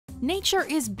Nature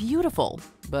is beautiful,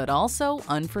 but also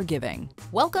unforgiving.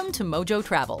 Welcome to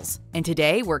MojoTravels, and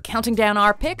today we're counting down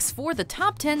our picks for the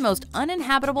top 10 most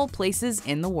uninhabitable places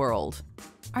in the world.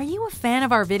 Are you a fan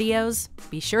of our videos?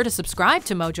 Be sure to subscribe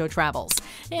to MojoTravels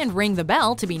and ring the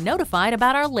bell to be notified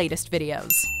about our latest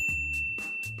videos.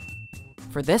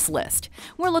 For this list,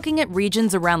 we're looking at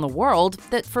regions around the world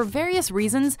that, for various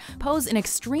reasons, pose an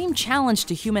extreme challenge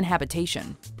to human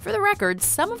habitation. For the record,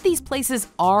 some of these places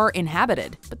are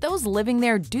inhabited, but those living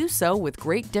there do so with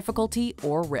great difficulty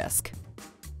or risk.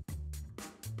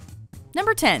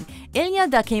 Number 10. Ilha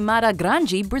da Queimada,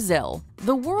 Grande, Brazil.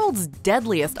 The world's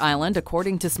deadliest island,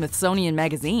 according to Smithsonian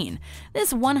Magazine.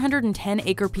 This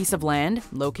 110-acre piece of land,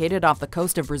 located off the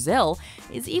coast of Brazil,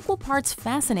 is equal parts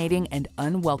fascinating and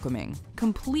unwelcoming.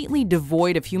 Completely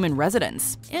devoid of human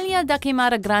residence, Ilha da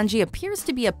Queimada Grande appears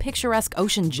to be a picturesque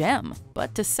ocean gem,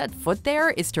 but to set foot there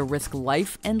is to risk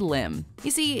life and limb. You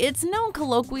see, it's known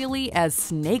colloquially as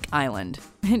Snake Island,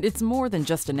 and it's more than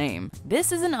just a name.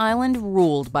 This is an island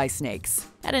ruled by snakes.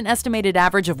 At an estimated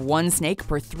average of one snake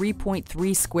per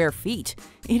 3.3 square feet,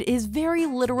 it is very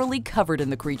literally covered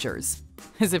in the creatures.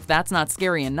 As if that's not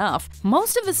scary enough,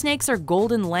 most of the snakes are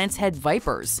golden lancehead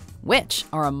vipers, which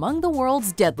are among the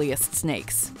world's deadliest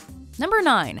snakes. Number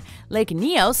 9. Lake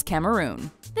Nyos, Cameroon.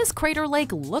 This crater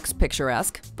lake looks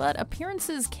picturesque, but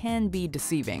appearances can be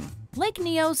deceiving. Lake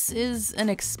Nyos is an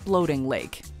exploding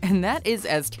lake, and that is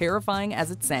as terrifying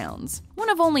as it sounds. One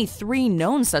of only 3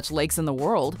 known such lakes in the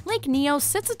world, Lake Nyos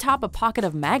sits atop a pocket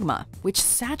of magma, which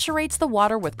saturates the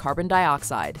water with carbon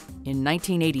dioxide. In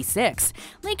 1986,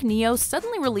 Lake Nyos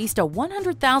suddenly released a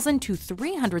 100,000 to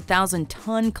 300,000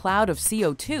 ton cloud of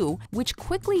CO2, which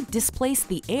quickly displaced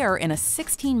the air in a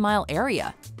 16-mile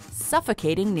area,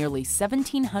 suffocating nearly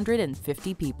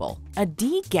 1,750 people. A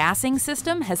degassing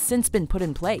system has since been put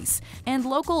in place, and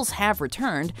locals have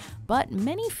returned, but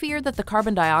many fear that the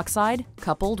carbon dioxide,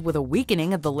 coupled with a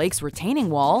weakening of the lake's retaining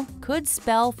wall, could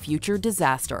spell future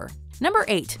disaster. Number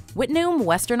 8. Wittenoom,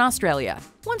 Western Australia.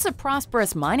 Once a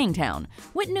prosperous mining town,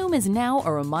 Wittenoom is now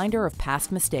a reminder of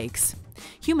past mistakes.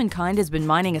 Humankind has been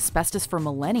mining asbestos for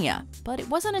millennia, but it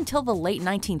wasn't until the late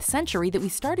 19th century that we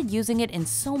started using it in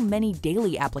so many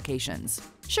daily applications.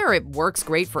 Sure, it works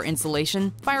great for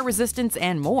insulation, fire resistance,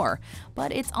 and more,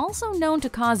 but it's also known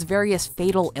to cause various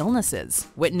fatal illnesses.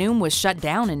 Wittenoom was shut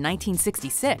down in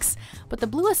 1966, but the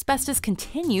blue asbestos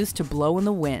continues to blow in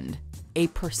the wind. A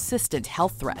persistent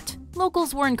health threat.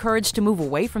 Locals were encouraged to move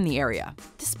away from the area.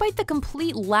 Despite the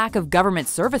complete lack of government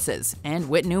services, and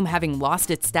Wittenoom having lost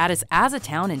its status as a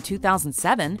town in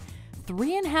 2007,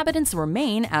 3 inhabitants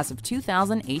remain as of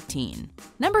 2018.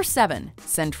 Number 7.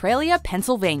 Centralia,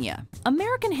 Pennsylvania.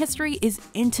 American history is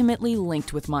intimately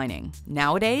linked with mining.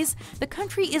 Nowadays, the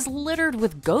country is littered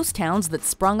with ghost towns that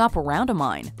sprung up around a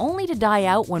mine, only to die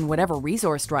out when whatever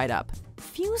resource dried up.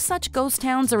 Few such ghost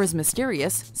towns are as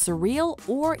mysterious, surreal,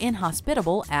 or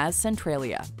inhospitable as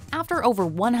Centralia. After over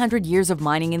 100 years of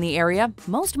mining in the area,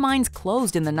 most mines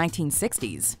closed in the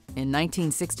 1960s. In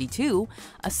 1962,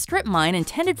 a strip mine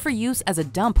intended for use as a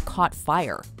dump caught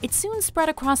fire. It soon spread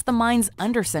across the mines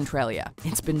under Centralia.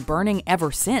 It's been burning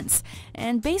ever since,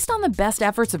 and based on the best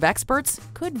efforts of experts,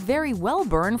 could very well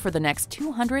burn for the next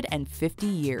 250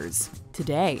 years.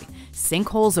 Today,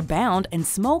 sinkholes abound and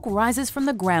smoke rises from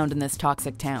the ground in this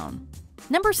toxic town.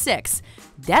 Number 6.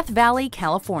 Death Valley,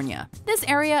 California. This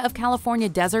area of California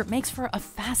desert makes for a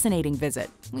fascinating visit.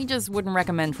 We just wouldn't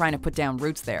recommend trying to put down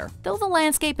roots there. Though the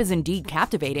landscape is indeed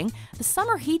captivating, the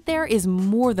summer heat there is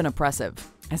more than oppressive.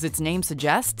 As its name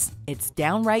suggests, it's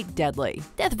downright deadly.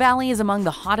 Death Valley is among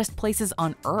the hottest places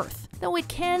on Earth. Though it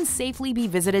can safely be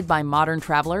visited by modern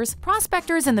travelers,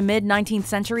 prospectors in the mid-19th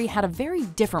century had a very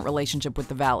different relationship with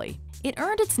the valley. It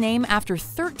earned its name after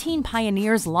 13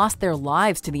 pioneers lost their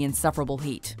lives to the insufferable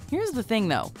heat. Here's the thing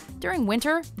though, during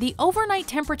winter, the overnight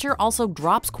temperature also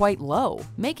drops quite low,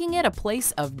 making it a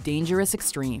place of dangerous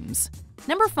extremes.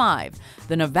 Number 5.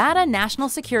 The Nevada National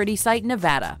Security Site,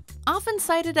 Nevada. Often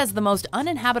cited as the most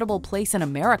uninhabitable place in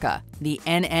America, the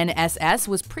NNSS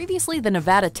was previously the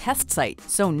Nevada Test Site,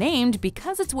 so named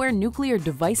because it's where nuclear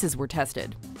devices were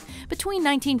tested. Between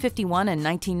 1951 and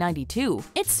 1992,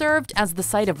 it served as the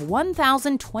site of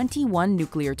 1,021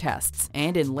 nuclear tests,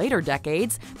 and in later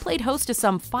decades, played host to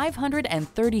some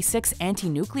 536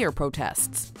 anti-nuclear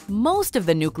protests. Most of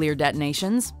the nuclear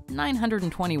detonations,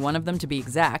 921 of them to be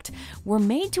exact, were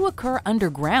made to occur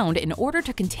underground in order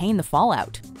to contain the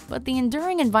fallout. But the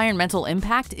enduring environmental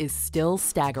impact is still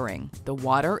staggering. The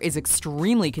water is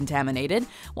extremely contaminated,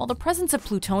 while the presence of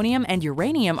plutonium and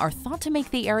uranium are thought to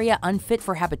make the area unfit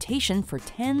for habitation for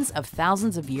tens of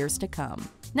thousands of years to come.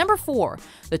 Number 4.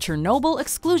 The Chernobyl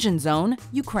Exclusion Zone,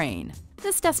 Ukraine.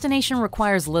 This destination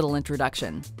requires little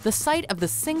introduction. The site of the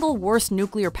single worst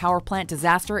nuclear power plant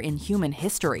disaster in human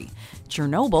history.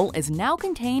 Chernobyl is now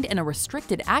contained in a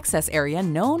restricted access area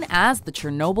known as the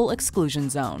Chernobyl Exclusion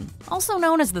Zone, also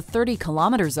known as the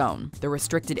 30-kilometer zone. The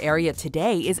restricted area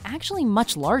today is actually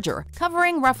much larger,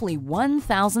 covering roughly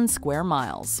 1,000 square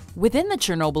miles. Within the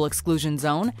Chernobyl Exclusion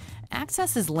Zone,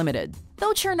 access is limited.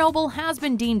 Though Chernobyl has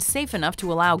been deemed safe enough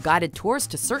to allow guided tours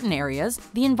to certain areas,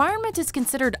 the environment is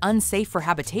considered unsafe for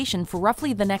habitation for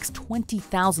roughly the next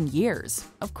 20,000 years.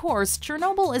 Of course,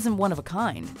 Chernobyl isn't one of a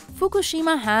kind.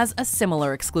 Fukushima has a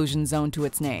similar exclusion zone to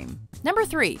its name. Number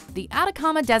 3. The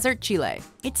Atacama Desert, Chile.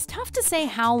 It's tough to say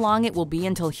how long it will be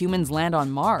until humans land on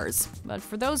Mars, but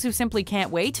for those who simply can't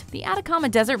wait, the Atacama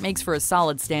Desert makes for a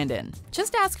solid stand-in.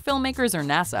 Just ask filmmakers or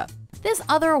NASA. This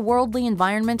otherworldly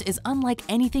environment is unlike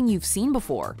anything you've seen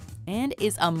before, and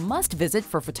is a must-visit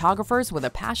for photographers with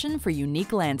a passion for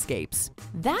unique landscapes.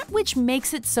 That which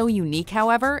makes it so unique,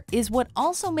 however, is what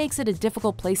also makes it a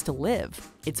difficult place to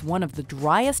live. It's one of the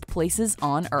driest places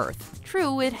on Earth.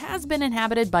 True, it has been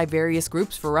inhabited by various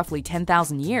groups for roughly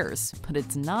 10,000 years, but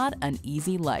it's not an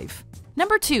easy life.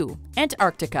 Number 2.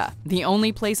 Antarctica. The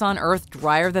only place on Earth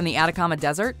drier than the Atacama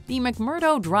Desert, the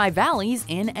McMurdo Dry Valleys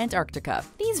in Antarctica.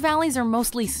 These valleys are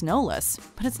mostly snowless,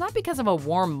 but it's not because of a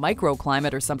warm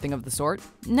microclimate or something of the sort.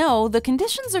 No, the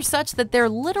conditions are such that there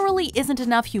literally isn't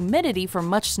enough humidity for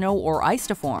much snow or ice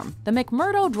to form. The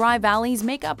McMurdo Dry Valleys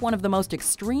make up one of the most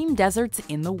extreme deserts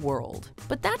in the world.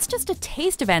 But that's just a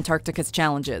taste of Antarctica's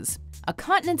challenges. A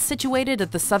continent situated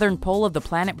at the southern pole of the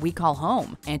planet we call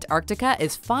home, Antarctica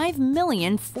is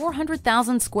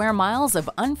 5,400,000 square miles of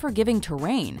unforgiving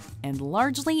terrain and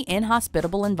largely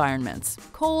inhospitable environments.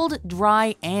 Cold,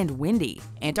 dry, and windy,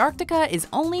 Antarctica is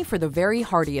only for the very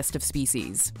hardiest of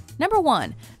species. Number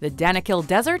 1. The Danakil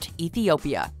Desert,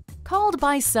 Ethiopia. Called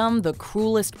by some the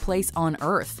cruelest place on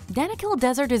Earth, Danakil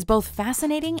Desert is both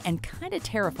fascinating and kinda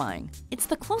terrifying. It's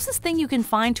the closest thing you can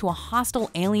find to a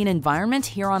hostile alien environment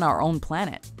here on our own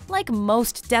planet. Like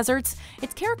most deserts,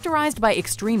 it's characterized by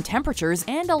extreme temperatures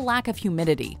and a lack of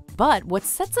humidity. But what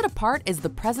sets it apart is the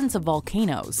presence of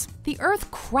volcanoes. The Earth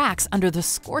cracks under the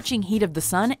scorching heat of the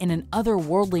sun in an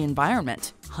otherworldly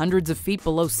environment, hundreds of feet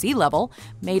below sea level,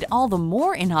 made all the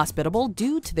more inhospitable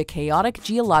due to the chaotic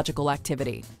geological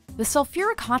activity. The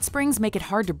sulfuric hot springs make it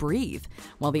hard to breathe,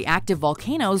 while the active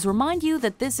volcanoes remind you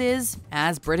that this is,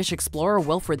 as British explorer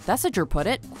Wilfred Thesiger put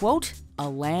it, quote, a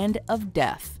land of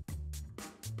death.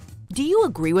 Do you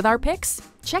agree with our picks?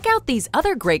 Check out these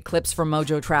other great clips from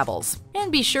MojoTravels,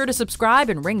 and be sure to subscribe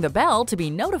and ring the bell to be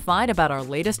notified about our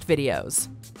latest videos.